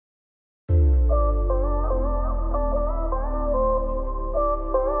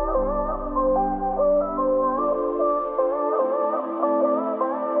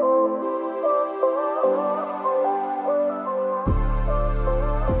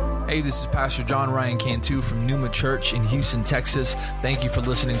Hey, this is Pastor John Ryan Cantu from Numa Church in Houston, Texas. Thank you for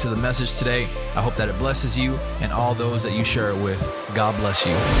listening to the message today. I hope that it blesses you and all those that you share it with. God bless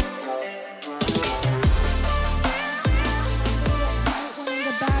you.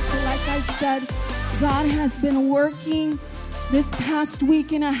 Like I said, God has been working this past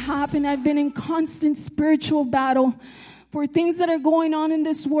week and a half, and I've been in constant spiritual battle for things that are going on in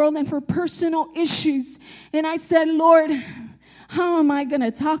this world and for personal issues. And I said, Lord, how am I going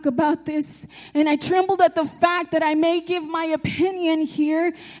to talk about this? And I trembled at the fact that I may give my opinion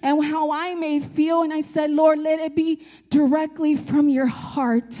here and how I may feel. And I said, Lord, let it be directly from your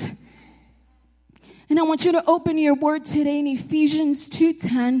heart. And I want you to open your word today in Ephesians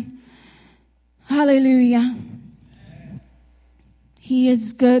 2:10. Hallelujah. He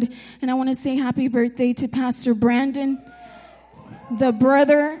is good. And I want to say happy birthday to Pastor Brandon, the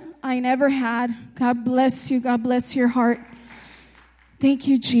brother I never had. God bless you. God bless your heart. Thank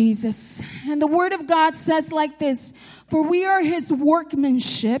you, Jesus. And the word of God says like this, for we are his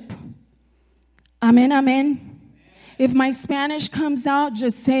workmanship. Amen, amen. If my Spanish comes out,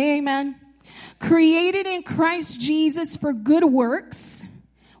 just say amen. Created in Christ Jesus for good works,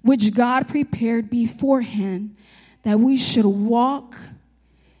 which God prepared beforehand, that we should walk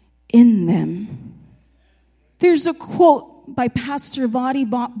in them. There's a quote by Pastor Voddie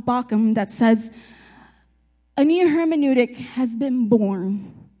Baucham that says, a new hermeneutic has been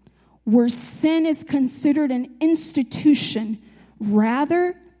born where sin is considered an institution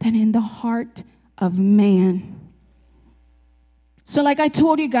rather than in the heart of man. So like I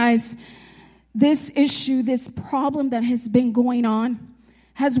told you guys, this issue, this problem that has been going on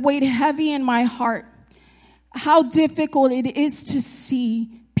has weighed heavy in my heart. How difficult it is to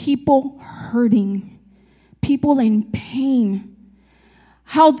see people hurting, people in pain.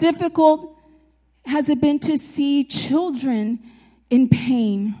 How difficult has it been to see children in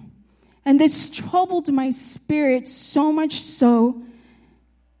pain? And this troubled my spirit so much so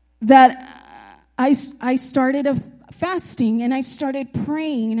that I started fasting and I started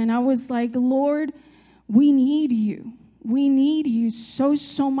praying, and I was like, Lord, we need you. We need you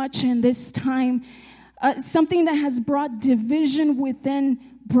so much in this time. Something that has brought division within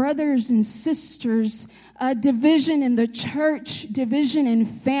brothers and sisters, division in the church, division in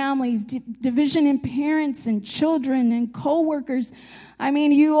families, division in parents and children and co-workers. I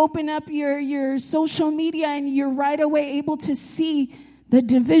mean, you open up your social media and you're right away able to see the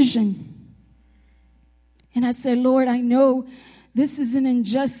division. And I said, Lord, I know this is an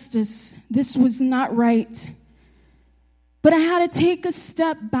injustice. This was not right. But I had to take a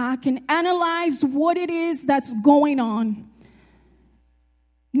step back and analyze what it is that's going on.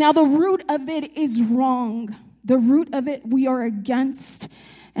 Now, the root of it is wrong. The root of it we are against,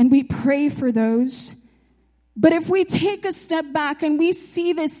 and we pray for those. But if we take a step back and we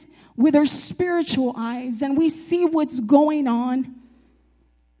see this with our spiritual eyes and we see what's going on,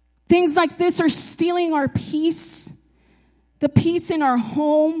 things like this are stealing our peace, the peace in our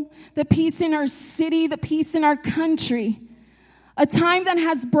home, the peace in our city, the peace in our country. A time that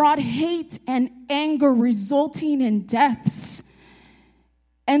has brought hate and anger resulting in deaths.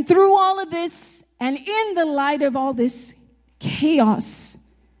 And through all of this, and in the light of all this chaos,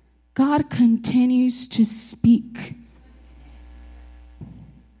 God continues to speak.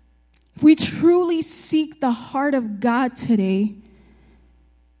 If we truly seek the heart of God today,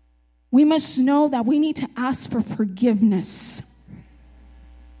 we must know that we need to ask for forgiveness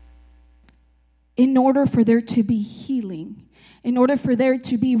in order for there to be healing, in order for there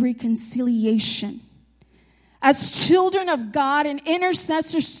to be reconciliation. As children of God and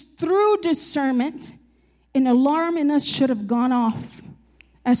intercessors through discernment, an alarm in us should have gone off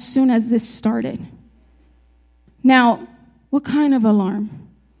as soon as this started. Now, what kind of alarm?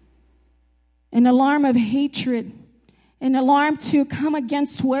 An alarm of hatred, an alarm to come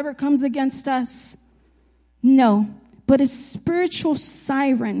against whoever comes against us? No, but a spiritual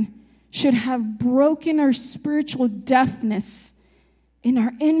siren should have broken our spiritual deafness in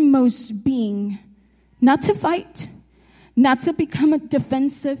our inmost being. Not to fight, not to become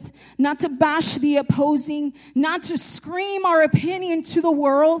defensive, not to bash the opposing, not to scream our opinion to the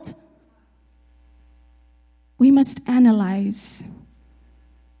world. We must analyze.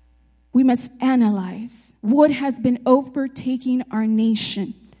 We must analyze what has been overtaking our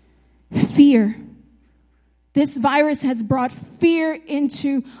nation. Fear. This virus has brought fear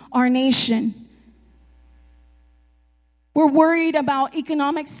into our nation. We're worried about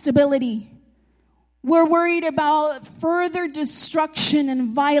economic stability. We're worried about further destruction and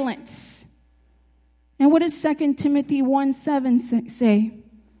violence. And what does 2 Timothy 1:7 say?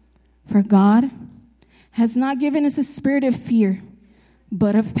 For God has not given us a spirit of fear,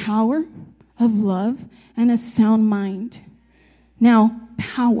 but of power, of love, and a sound mind. Now,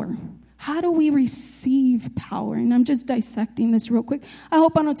 power. How do we receive power? And I'm just dissecting this real quick. I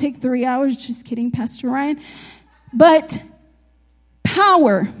hope I don't take 3 hours. Just kidding, Pastor Ryan. But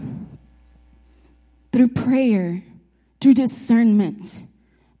power through prayer, through discernment.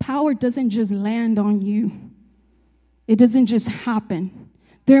 Power doesn't just land on you. It doesn't just happen.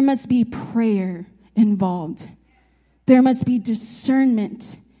 There must be prayer involved. There must be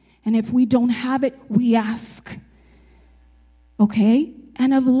discernment. And if we don't have it, we ask. Okay?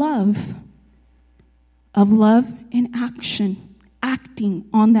 And of love. Of love in action. Acting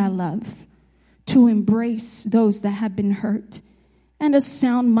on that love. To embrace those that have been hurt. And a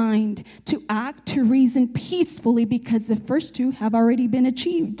sound mind. To act, to reason peacefully, because the first two have already been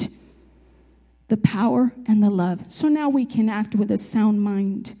achieved. The power and the love. So now we can act with a sound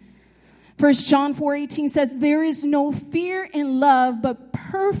mind. 1 John 4:18 says, there is no fear in love, but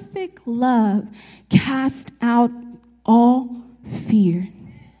perfect love casts out all fear.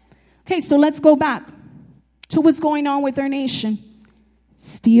 Okay, so let's go back to what's going on with our nation.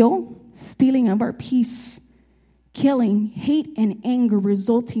 Stealing of our peace, killing, hate, and anger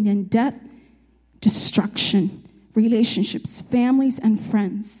resulting in death, destruction, relationships, families, and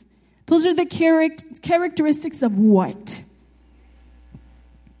friends. Those are the characteristics of what?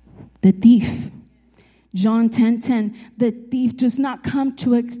 The thief. John 10:10. The thief does not come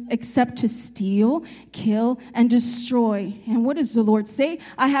to except to steal, kill, and destroy. And what does the Lord say?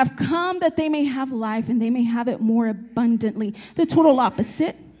 I have come that they may have life and they may have it more abundantly. The total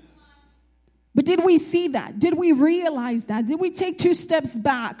opposite. But did we see that? Did we realize that? Did we take 2 steps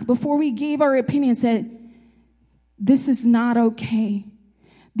back before we gave our opinion and said, this is not okay?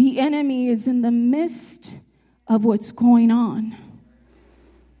 The enemy is in the midst of what's going on.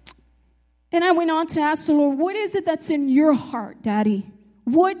 And I went on to ask the Lord, what is it that's in your heart, Daddy?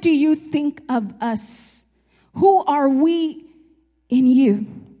 What do you think of us? Who are we in you?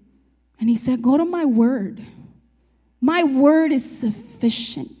 And he said, go to my word. My word is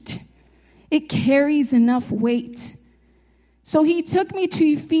sufficient. It carries enough weight. So he took me to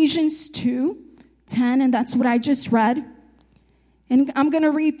Ephesians 2:10, and that's what I just read. And I'm going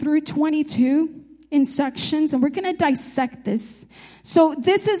to read through 22 in sections, and we're going to dissect this. So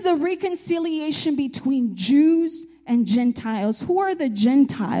this is the reconciliation between Jews and Gentiles. Who are the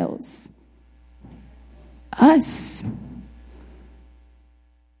Gentiles? Us.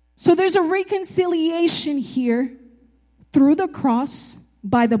 So there's a reconciliation here through the cross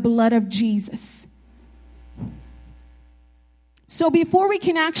by the blood of Jesus. So before we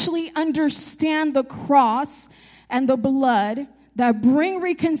can actually understand the cross and the blood that bring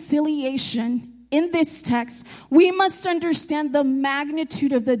reconciliation in this text, we must understand the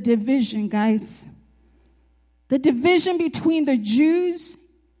magnitude of the division, guys. The division between the Jews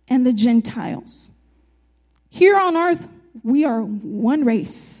and the Gentiles. Here on earth, we are one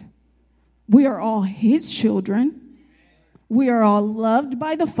race. We are all his children. We are all loved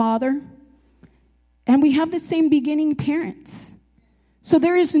by the Father. And we have the same beginning parents. So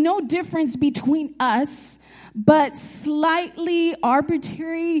there is no difference between us, but slightly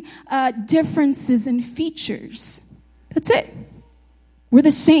arbitrary differences in features. That's it. We're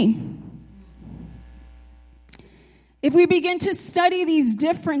the same. If we begin to study these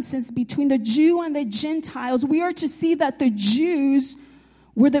differences between the Jew and the Gentiles, we are to see that the Jews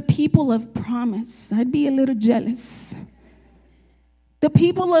were the people of promise. I'd be a little jealous. The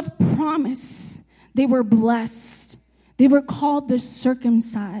people of promise, they were blessed. They were called the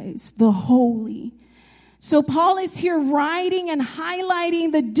circumcised, the holy. So Paul is here writing and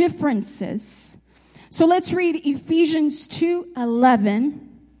highlighting the differences. So let's read Ephesians 2:11.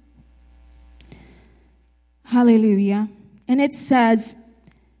 Hallelujah. And it says,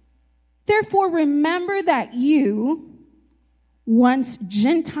 therefore remember that you, once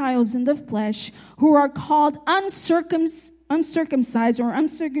Gentiles in the flesh, who are called uncircumcised or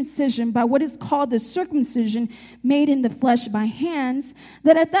uncircumcision by what is called the circumcision made in the flesh by hands,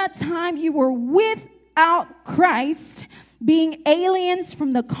 that at that time you were without Christ, being aliens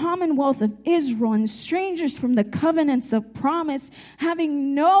from the commonwealth of Israel and strangers from the covenants of promise,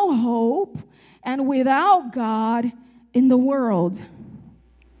 having no hope and without God in the world.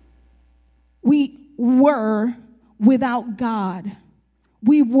 We were without God.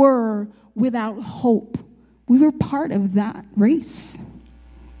 We were without hope. We were part of that race.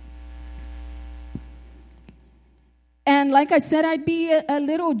 And like I said, I'd be a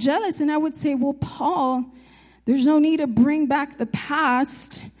little jealous, and I would say, well, Paul, there's no need to bring back the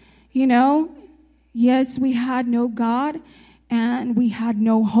past. You know, yes, we had no God and we had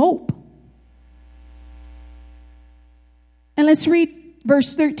no hope. And let's read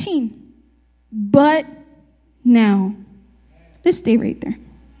verse 13. But now, let's stay right there.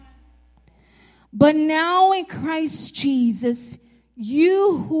 But now in Christ Jesus,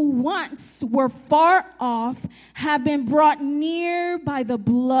 you who once were far off have been brought near by the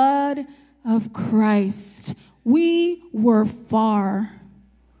blood of Christ. We were far.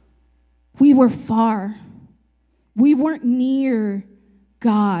 We were far. We weren't near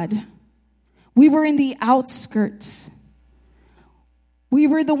God. We were in the outskirts. We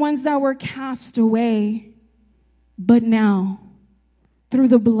were the ones that were cast away. But now, through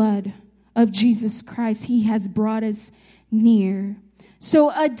the blood of Jesus Christ, he has brought us near.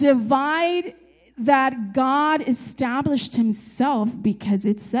 So a divide that God established himself, because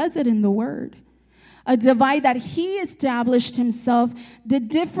it says it in the word. A divide that he established himself. The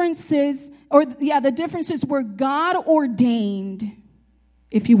differences were God ordained,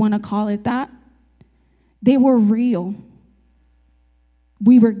 if you want to call it that. They were real.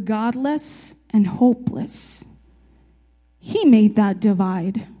 We were godless and hopeless. He made that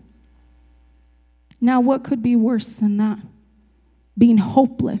divide. Now, what could be worse than that? Being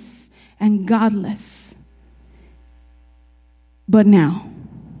hopeless and godless. But now.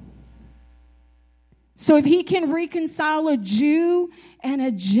 So if he can reconcile a Jew and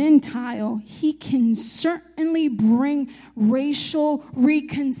a Gentile, he can certainly bring racial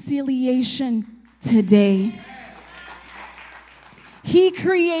reconciliation today. He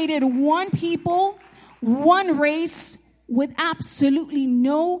created one people, one race, with absolutely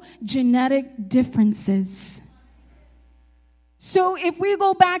no genetic differences. So if we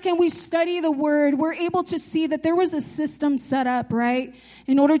go back and we study the word, we're able to see that there was a system set up, right,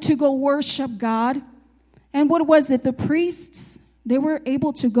 in order to go worship God. And what was it? The priests, they were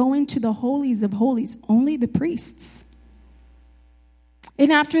able to go into the holies of holies, only the priests.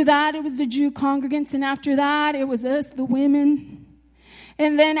 And after that, it was the Jew congregants. And after that, it was us, the women.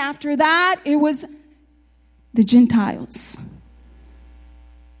 And then after that, it was the Gentiles.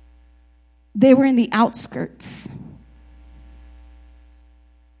 They were in the outskirts.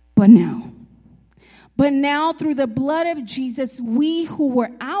 But now through the blood of Jesus, we who were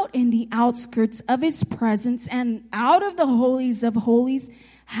out in the outskirts of his presence and out of the holies of holies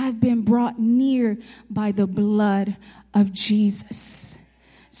have been brought near by the blood of Jesus.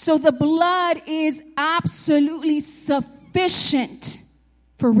 So the blood is absolutely sufficient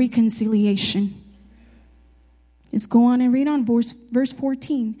for reconciliation. Let's go on and read on verse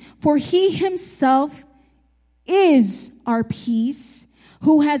 14. For he himself is our peace,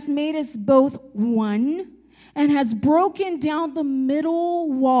 who has made us both one and has broken down the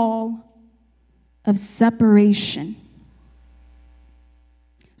middle wall of separation.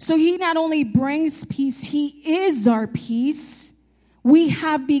 So he not only brings peace, he is our peace. We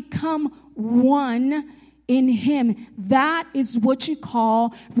have become one in him. That is what you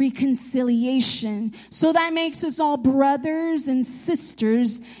call reconciliation. So that makes us all brothers and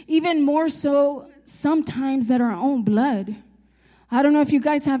sisters, even more so sometimes at our own blood. I don't know if you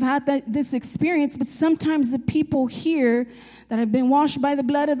guys have had this experience, but sometimes the people here that have been washed by the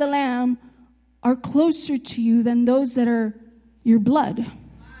blood of the Lamb are closer to you than those that are your blood.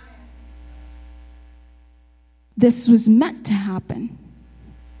 This was meant to happen.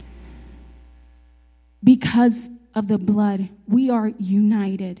 Because of the blood, we are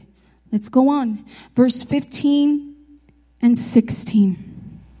united. Let's go on. Verse 15 and 16.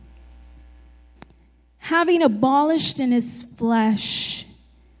 Having abolished in his flesh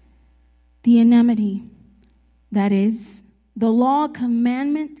the enmity, that is, the law,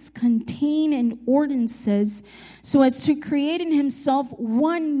 commandments contained in ordinances, so as to create in himself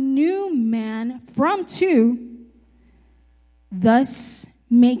one new man from two, thus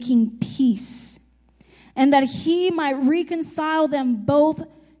making peace, and that he might reconcile them both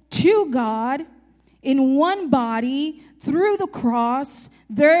to God in one body through the cross,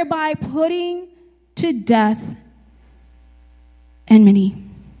 thereby putting to death enmity.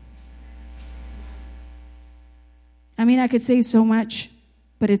 I mean, I could say so much,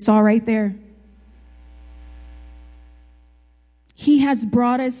 but it's all right there. He has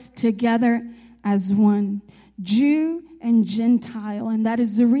brought us together as one, Jew and Gentile, and that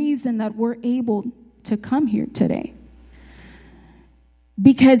is the reason that we're able to come here today.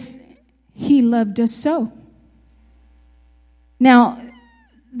 Because he loved us so. Now,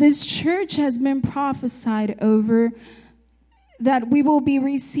 this church has been prophesied over that we will be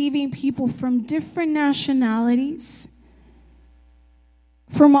receiving people from different nationalities,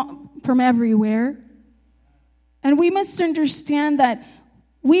 from everywhere. And we must understand that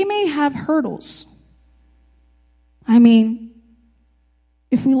we may have hurdles. I mean,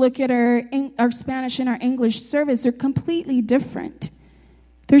 if we look at our Spanish and our English service, they're completely different.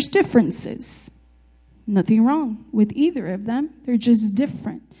 There's differences. Nothing wrong with either of them. They're just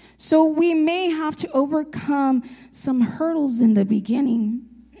different. So we may have to overcome some hurdles in the beginning.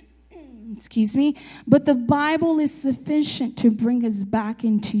 Excuse me. But the Bible is sufficient to bring us back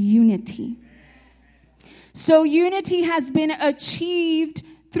into unity. So unity has been achieved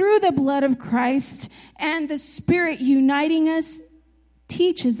through the blood of Christ, and the Spirit uniting us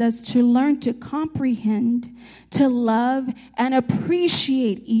teaches us to learn to comprehend, to love, and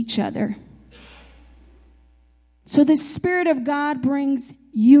appreciate each other. So the Spirit of God brings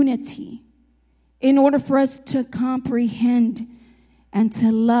unity in order for us to comprehend and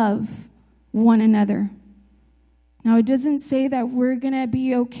to love one another. Now, it doesn't say that we're going to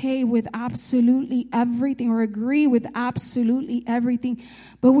be okay with absolutely everything or agree with absolutely everything,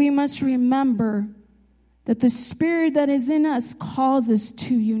 but we must remember that the Spirit that is in us calls us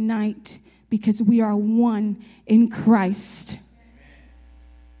to unite because we are one in Christ.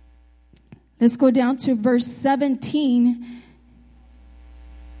 Let's go down to verse 17.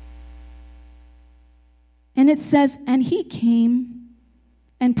 And it says, and he came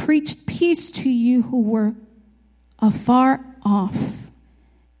and preached peace to you who were afar off,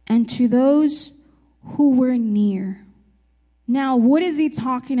 and to those who were near. Now, what is he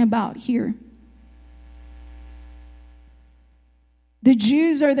talking about here? The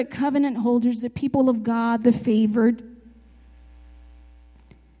Jews are the covenant holders, the people of God, the favored.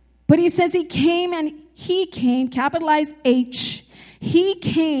 But he says he came, capitalized H, he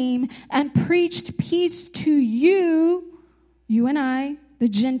came and preached peace to you and I, the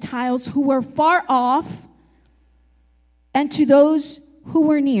Gentiles who were far off, and to those who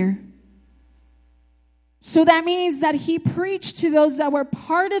were near. So that means that he preached to those that were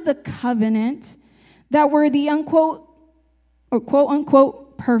part of the covenant, that were the unquote or quote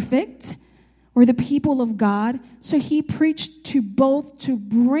unquote perfect, or the people of God. So he preached to both to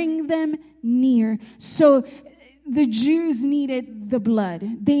bring them near. So the Jews needed the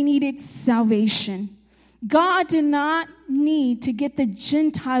blood. They needed salvation. God did not need to get the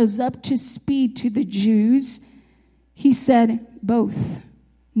Gentiles up to speed to the Jews. He said both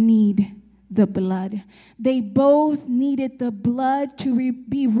need the blood. They both needed the blood to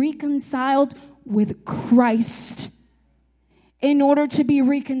be reconciled with Christ in order to be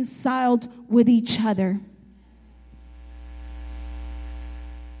reconciled with each other.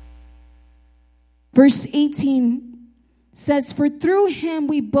 Verse 18 says, for through him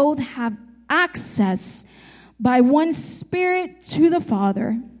we both have access by one Spirit to the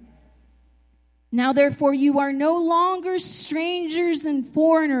Father. Now, therefore, you are no longer strangers and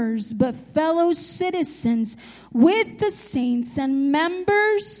foreigners, but fellow citizens with the saints and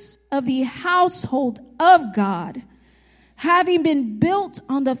members of the household of God, having been built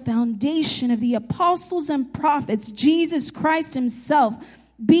on the foundation of the apostles and prophets, Jesus Christ himself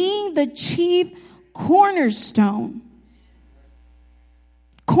being the chief cornerstone.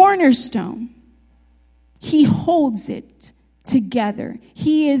 Cornerstone. He holds it together.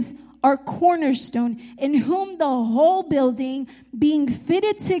 He is our cornerstone, in whom the whole building being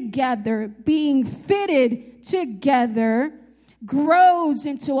fitted together, grows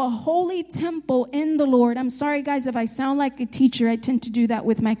into a holy temple in the Lord. I'm sorry, guys, if I sound like a teacher. I tend to do that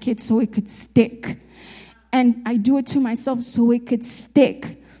with my kids so it could stick. And I do it to myself so it could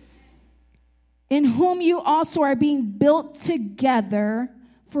stick. In whom you also are being built together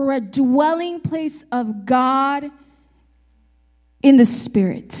for a dwelling place of God in the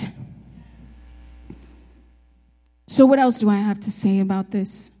Spirit. So what else do I have to say about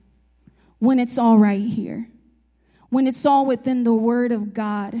this? When it's all right here, when it's all within the Word of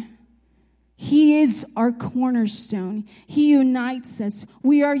God, He is our cornerstone. He unites us.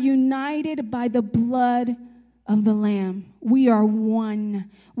 We are united by the blood of the Lamb. We are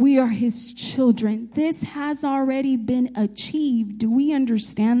one. We are His children. This has already been achieved. Do we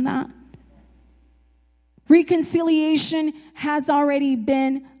understand that? Reconciliation has already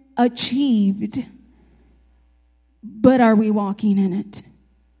been achieved. But are we walking in it?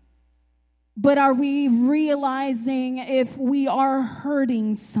 But are we realizing if we are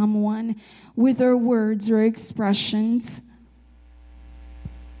hurting someone with our words or expressions?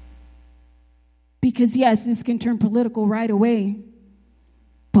 Because yes, this can turn political right away.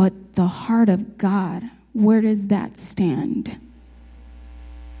 But the heart of God, where does that stand?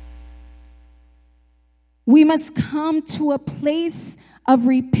 We must come to a place of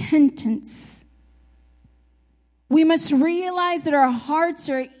repentance. We must realize that our hearts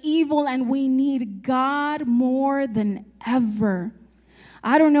are evil and we need God more than ever.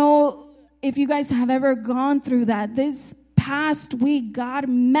 I don't know if you guys have ever gone through that. This past week, God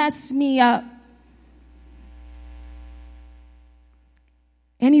messed me up.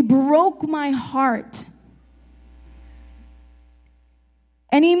 And he broke my heart.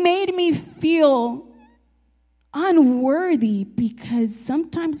 And he made me feel unworthy, because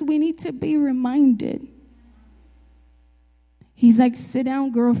sometimes we need to be reminded. He's like, sit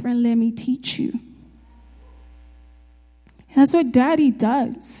down, girlfriend, let me teach you. And that's what Daddy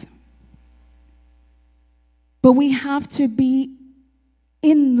does. But we have to be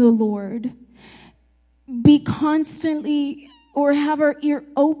in the Lord. Be constantly, or have our ear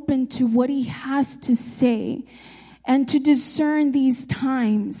open to what he has to say, and to discern these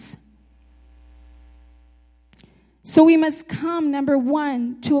times. So we must come, number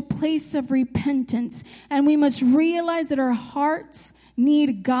one, to a place of repentance. And we must realize that our hearts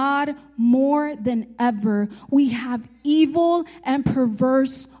need God more than ever. We have evil and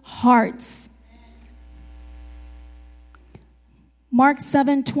perverse hearts. Mark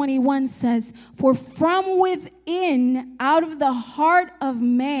 7:21 says, for from within, out of the heart of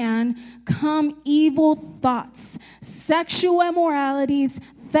man, come evil thoughts, sexual immoralities,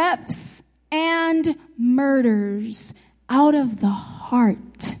 thefts, and murders. Out of the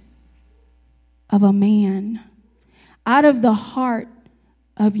heart of a man, out of the heart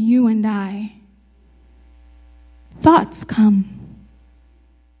of you and I, thoughts come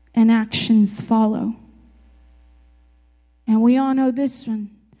and actions follow. And we all know this one.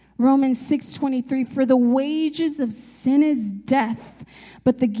 Romans 6:23, for the wages of sin is death,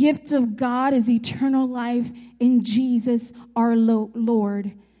 but the gift of God is eternal life in Jesus our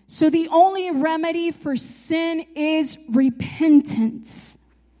Lord. So the only remedy for sin is repentance.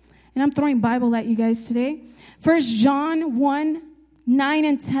 And I'm throwing Bible at you guys today. 1 John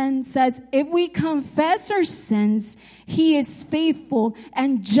 1:9-10 says, if we confess our sins, he is faithful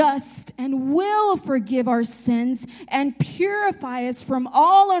and just and will forgive our sins and purify us from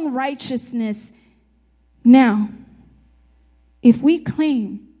all unrighteousness. Now, if we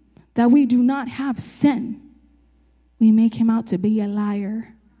claim that we do not have sin, we make him out to be a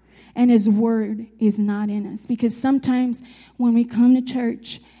liar, and his word is not in us. Because sometimes when we come to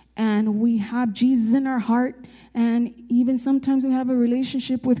church and we have Jesus in our heart, and even sometimes we have a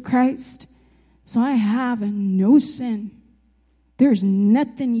relationship with Christ, so I have no sin. There's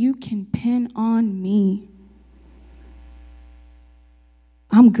nothing you can pin on me.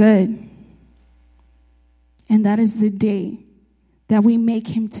 I'm good. And that is the day that we make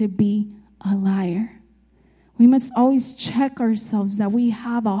him to be a liar. We must always check ourselves that we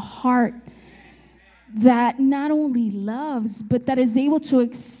have a heart that not only loves, but that is able to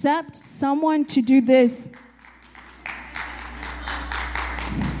accept someone to do this.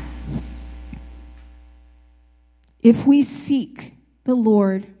 If we seek the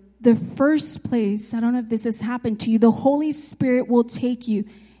Lord, the first place, I don't know if this has happened to you, the Holy Spirit will take you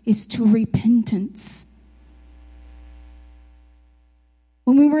is to repentance.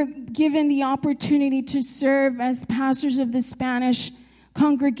 When we were given the opportunity to serve as pastors of the Spanish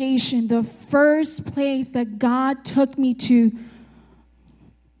congregation, the first place that God took me to,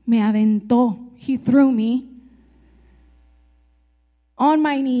 me aventó, he threw me on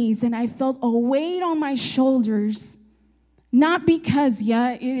my knees, and I felt a weight on my shoulders. Not because,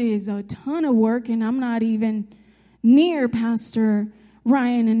 it is a ton of work, and I'm not even near Pastor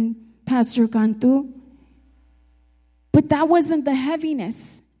Ryan and Pastor Cantu. But that wasn't the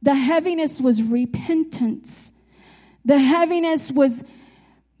heaviness. The heaviness was repentance. The heaviness was,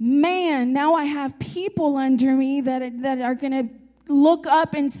 man, now I have people under me that are going to look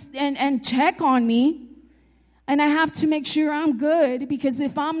up and check on me. And I have to make sure I'm good, because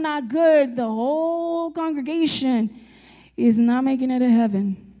if I'm not good, the whole congregation is not making it to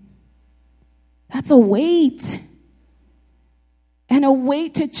heaven. That's a weight. And a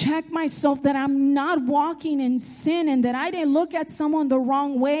weight to check myself that I'm not walking in sin, and that I didn't look at someone the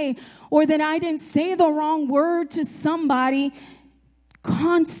wrong way, or that I didn't say the wrong word to somebody.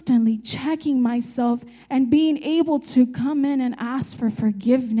 Constantly checking myself and being able to come in and ask for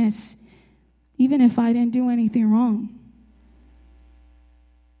forgiveness, even if I didn't do anything wrong.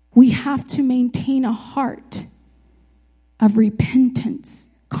 We have to maintain a heart of repentance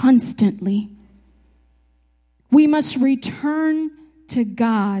constantly. We must return to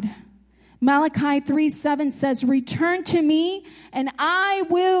God. Malachi 3:7 says, return to me and I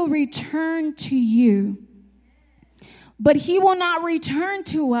will return to you. But he will not return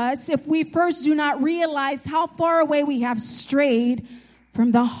to us if we first do not realize how far away we have strayed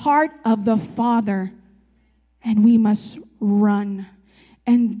from the heart of the Father. And we must run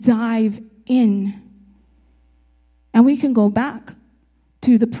and dive in. And we can go back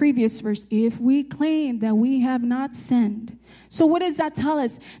to the previous verse. If we claim that we have not sinned. So what does that tell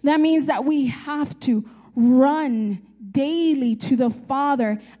us? That means that we have to run daily to the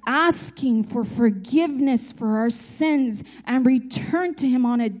Father, asking for forgiveness for our sins and return to Him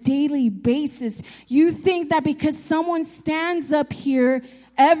on a daily basis. You think that because someone stands up here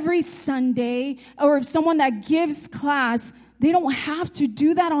every Sunday, or if someone that gives class, they don't have to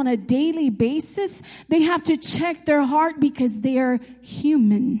do that on a daily basis? They have to check their heart because they are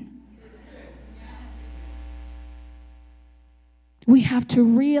human. We have to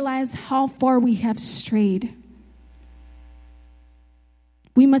realize how far we have strayed.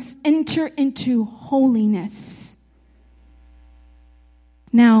 We must enter into holiness.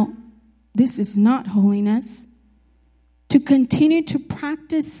 Now, this is not holiness. To continue to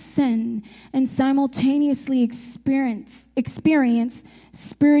practice sin and simultaneously experience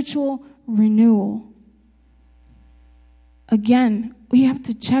spiritual renewal. Again, we have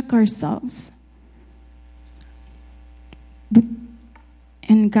to check ourselves.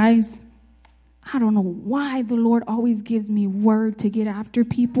 And guys, I don't know why the Lord always gives me word to get after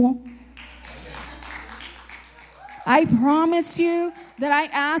people. I promise you that I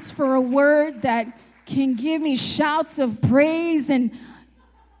ask for a word that can give me shouts of praise, and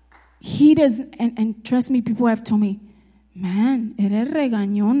He doesn't. And trust me, people have told me, man, eres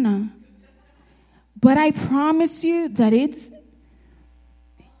regañona. But I promise you that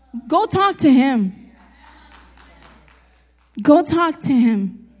go talk to Him. Go talk to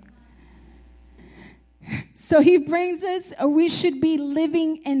Him. So He brings us, we should be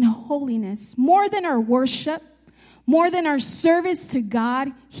living in holiness. More than our worship, more than our service to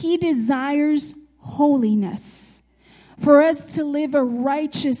God, He desires holiness. For us to live a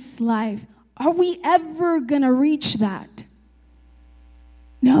righteous life. Are we ever going to reach that?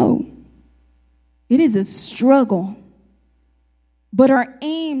 No. It is a struggle. But our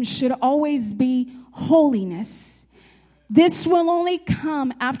aim should always be holiness. This will only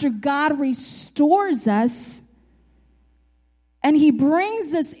come after God restores us and He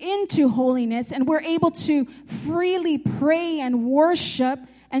brings us into holiness, and we're able to freely pray and worship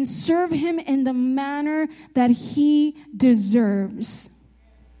and serve Him in the manner that He deserves.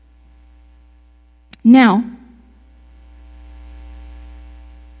 Now,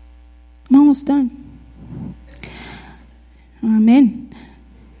 I'm almost done. Amen.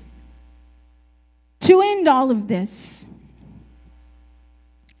 To end all of this,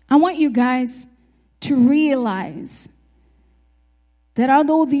 I want you guys to realize that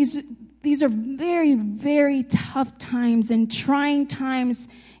although these are very, very tough times and trying times,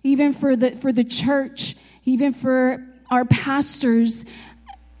 even for the church, even for our pastors,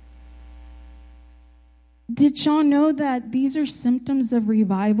 did y'all know that these are symptoms of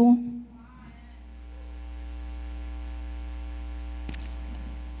revival?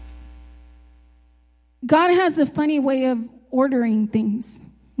 God has a funny way of ordering things,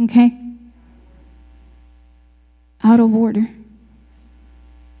 okay? Out of order.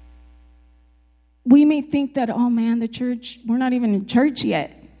 We may think that, oh man, the church, we're not even in church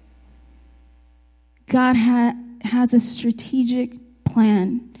yet. God has a strategic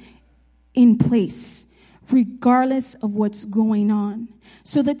plan in place, regardless of what's going on.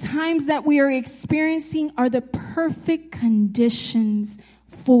 So the times that we are experiencing are the perfect conditions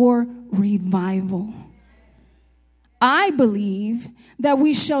for revival. I believe that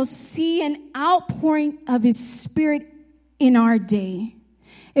we shall see an outpouring of His Spirit in our day.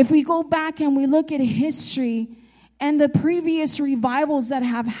 If we go back and we look at history and the previous revivals that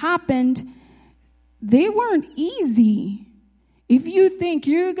have happened, they weren't easy. If you think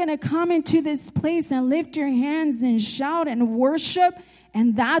you're going to come into this place and lift your hands and shout and worship,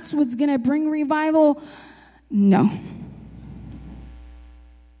 and that's what's going to bring revival, no.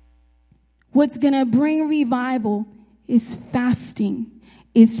 What's going to bring revival is fasting,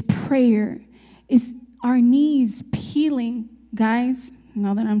 is prayer, is our knees peeling. Guys,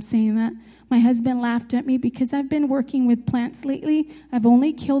 now that I'm saying that, my husband laughed at me because I've been working with plants lately. I've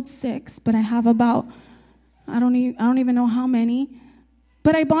only killed 6, but I have about, I don't even know how many.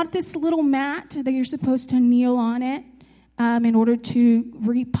 But I bought this little mat that you're supposed to kneel on it in order to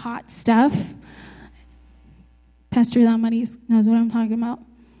repot stuff. Pastor Damaris knows what I'm talking about.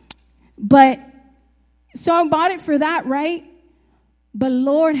 But so I bought it for that, right? But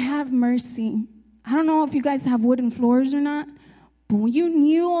Lord have mercy. I don't know if you guys have wooden floors or not, but when you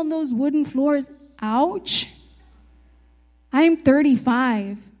kneel on those wooden floors, ouch. I am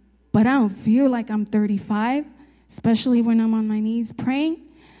 35, but I don't feel like I'm 35, especially when I'm on my knees praying.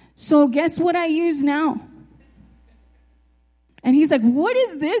 So guess what I use now? And he's like, what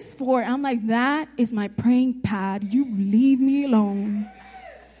is this for? I'm like, that is my praying pad. You leave me alone.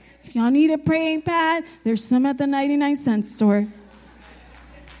 If y'all need a praying pad, there's some at the 99-cent store.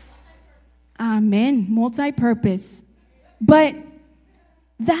 Amen. Multi-purpose. But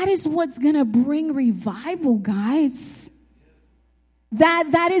that is what's going to bring revival, guys.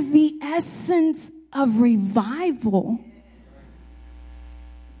 That is the essence of revival.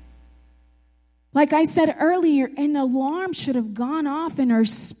 Like I said earlier, an alarm should have gone off in our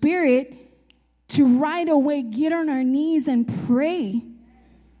spirit to right away get on our knees and pray.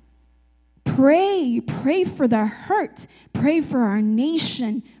 Pray for the hurt. Pray for our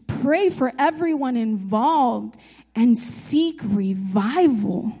nation. Pray for everyone involved and seek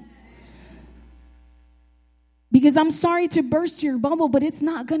revival. Because I'm sorry to burst your bubble, but it's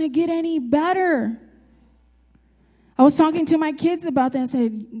not going to get any better. I was talking to my kids about that. I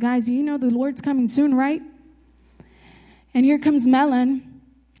said, guys, you know the Lord's coming soon, right? And here comes Melon,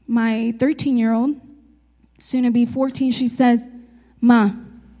 my 13-year-old, soon to be 14. She says, Ma,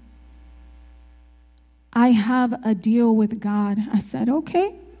 I have a deal with God. I said,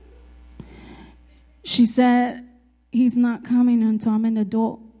 okay. She said, he's not coming until I'm an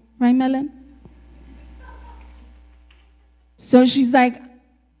adult. Right, Melon? So she's like,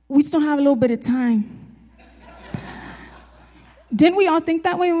 we still have a little bit of time. Didn't we all think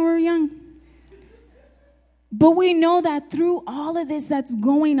that way when we were young? But we know that through all of this that's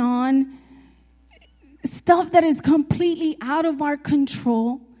going on, stuff that is completely out of our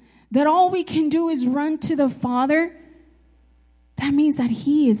control, that all we can do is run to the Father, that means that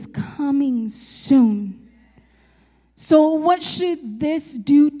He is coming soon. So what should this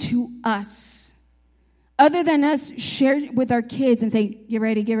do to us? Other than us share it with our kids and say, get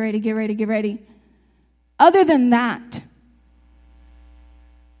ready, get ready, get ready, get ready. Other than that,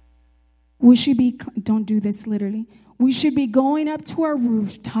 we should be, don't do this literally, we should be going up to our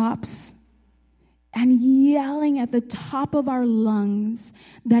rooftops and yelling at the top of our lungs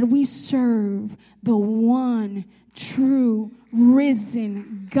that we serve the one true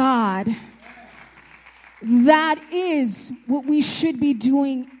risen God. That is what we should be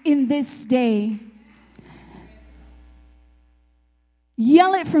doing in this day.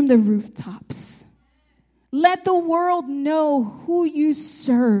 Yell it from the rooftops. Let the world know who you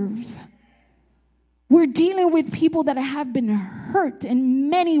serve. We're dealing with people that have been hurt in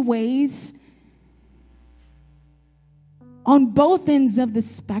many ways on both ends of the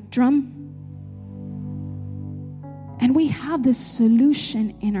spectrum. And we have the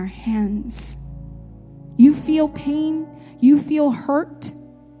solution in our hands. You feel pain? You feel hurt?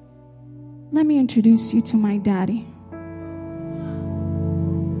 Let me introduce you to my daddy.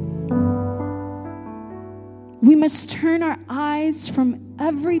 We must turn our eyes from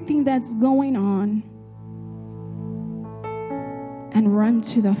everything that's going on and run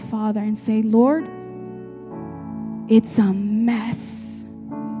to the Father and say, Lord, it's a mess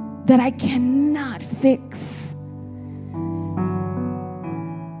that I cannot fix.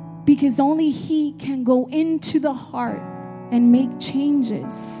 Because only He can go into the heart and make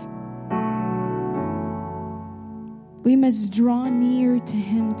changes. We must draw near to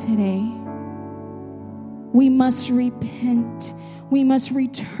Him today. We must repent. We must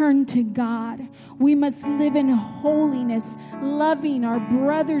return to God. We must live in holiness, loving our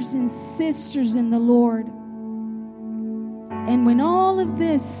brothers and sisters in the Lord. And when all of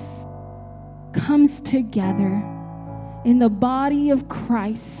this comes together in the body of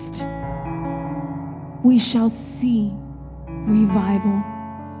Christ, we shall see revival.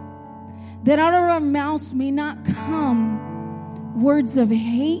 That out of our mouths may not come words of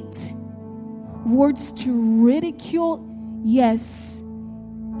hate, words to ridicule, yes,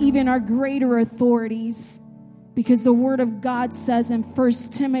 even our greater authorities. Because the Word of God says in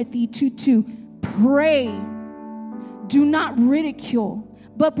 1 Timothy 2:2, pray, do not ridicule,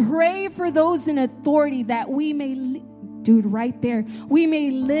 but pray for those in authority that we may, we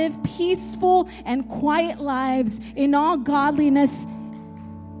may live peaceful and quiet lives in all godliness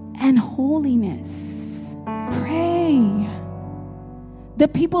and holiness. Pray. The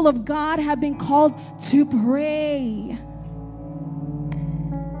people of God have been called to pray.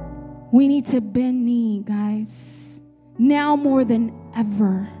 We need to bend knee, guys. Now more than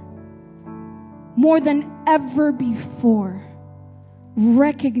ever. More than ever before.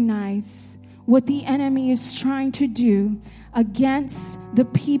 Recognize what the enemy is trying to do against the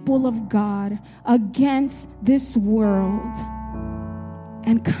people of God, against this world,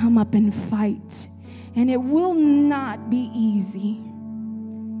 and come up and fight. And it will not be easy.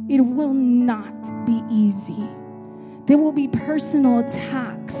 It will not be easy. There will be personal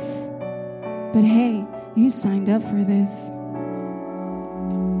attacks. But hey, you signed up for this.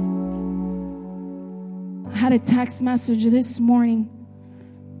 I had a text message this morning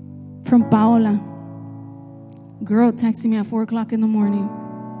from Paola. Girl texted me at 4 o'clock in the morning.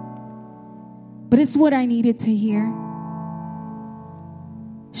 But it's what I needed to hear.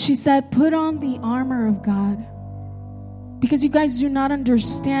 She said, put on the armor of God. Because you guys do not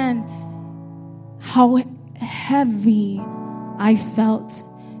understand how heavy I felt.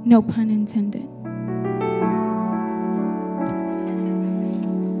 No pun intended.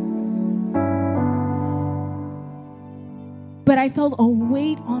 But I felt a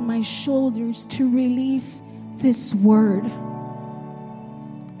weight on my shoulders to release this word.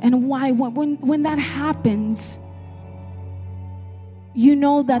 And why? When that happens, you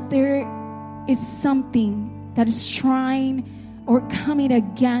know that there is something that is trying or coming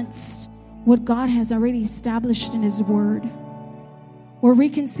against what God has already established in His word. Where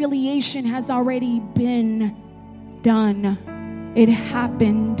reconciliation has already been done. It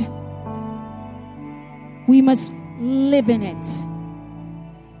happened. We must live in it.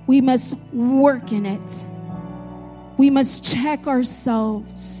 We must work in it. We must check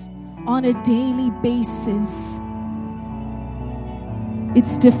ourselves on a daily basis.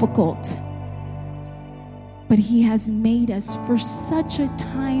 It's difficult, but He has made us for such a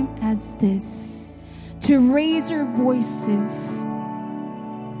time as this to raise our voices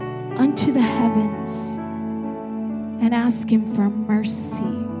unto the heavens and ask Him for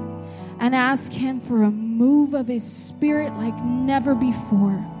mercy and ask Him for a move of His Spirit like never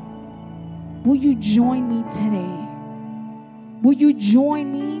before. Will you join me today? Will you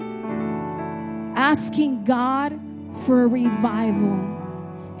join me asking God for a revival?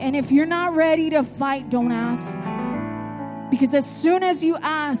 And if you're not ready to fight, don't ask. Because as soon as you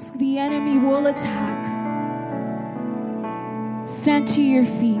ask, the enemy will attack. Stand to your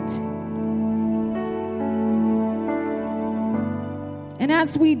feet. And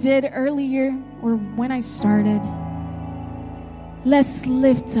as we did earlier, or when I started, let's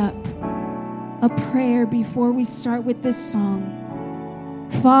lift up a prayer before we start with this song.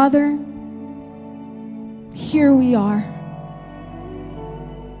 Father, here we are.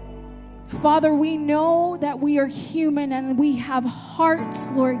 Father, we know that we are human and we have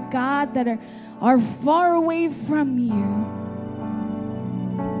hearts, Lord God, that are far away from you.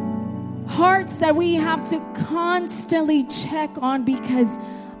 Hearts that we have to constantly check on because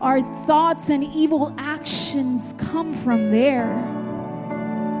our thoughts and evil actions come from there.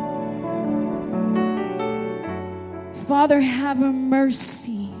 Father, have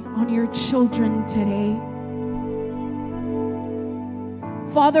mercy on your children today.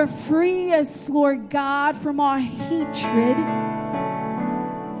 Father, free us, Lord God, from our hatred.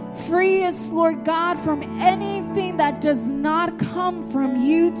 Free us, Lord God, from anything that does not come from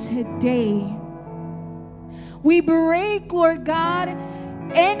you today. We break, Lord God,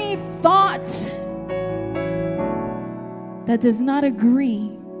 any thought that does not agree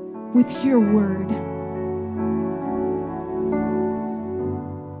with your word.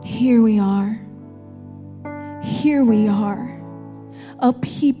 Here we are. Here we are. A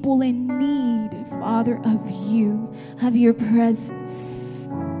people in need, Father, of you, of your presence.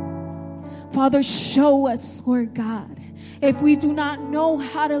 Father, show us, Lord God. If we do not know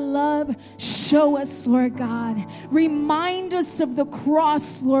how to love, show us, Lord God. Remind us of the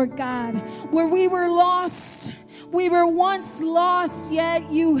cross, Lord God, where we were lost. We were once lost,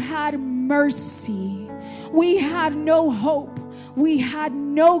 yet you had mercy. We had no hope. We had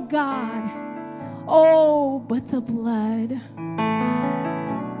no God. Oh, but the blood.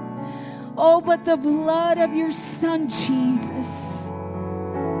 Oh, but the blood of your Son, Jesus.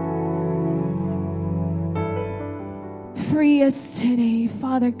 Free us today,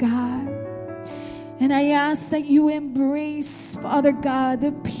 Father God. And I ask that you embrace, Father God,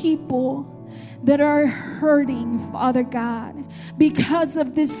 the people that are hurting, Father God, because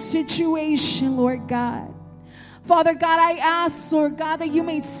of this situation, Lord God. Father God, I ask, Lord God, that you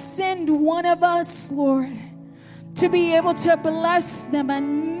may send one of us, Lord, to be able to bless them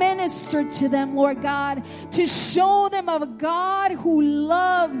and minister to them, Lord God, to show them of a God who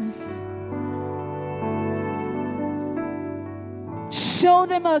loves. Show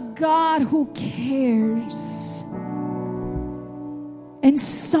them a God who cares. And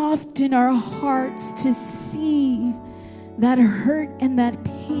soften our hearts to see that hurt and that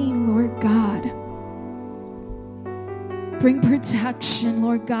pain, Lord God. Bring protection,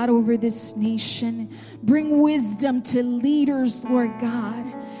 Lord God, over this nation. Bring wisdom to leaders, Lord God,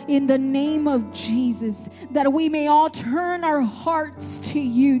 in the name of Jesus, that we may all turn our hearts to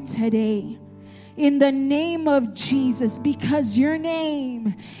you today. In the name of Jesus, because your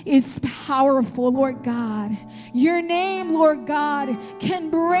name is powerful, Lord God. Your name, Lord God, can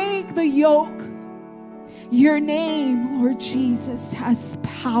break the yoke. Your name, Lord Jesus, has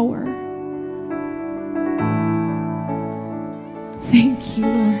power. Thank you,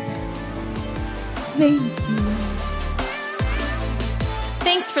 Lord. Thank you.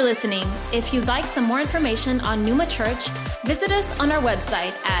 Thanks for listening. If you'd like some more information on Pneuma Church, visit us on our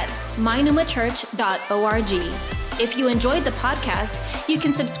website at mypneumachurch.org. If you enjoyed the podcast, you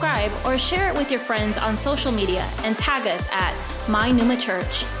can subscribe or share it with your friends on social media and tag us at My Pneuma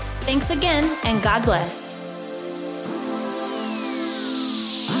Church. Thanks again, and God bless.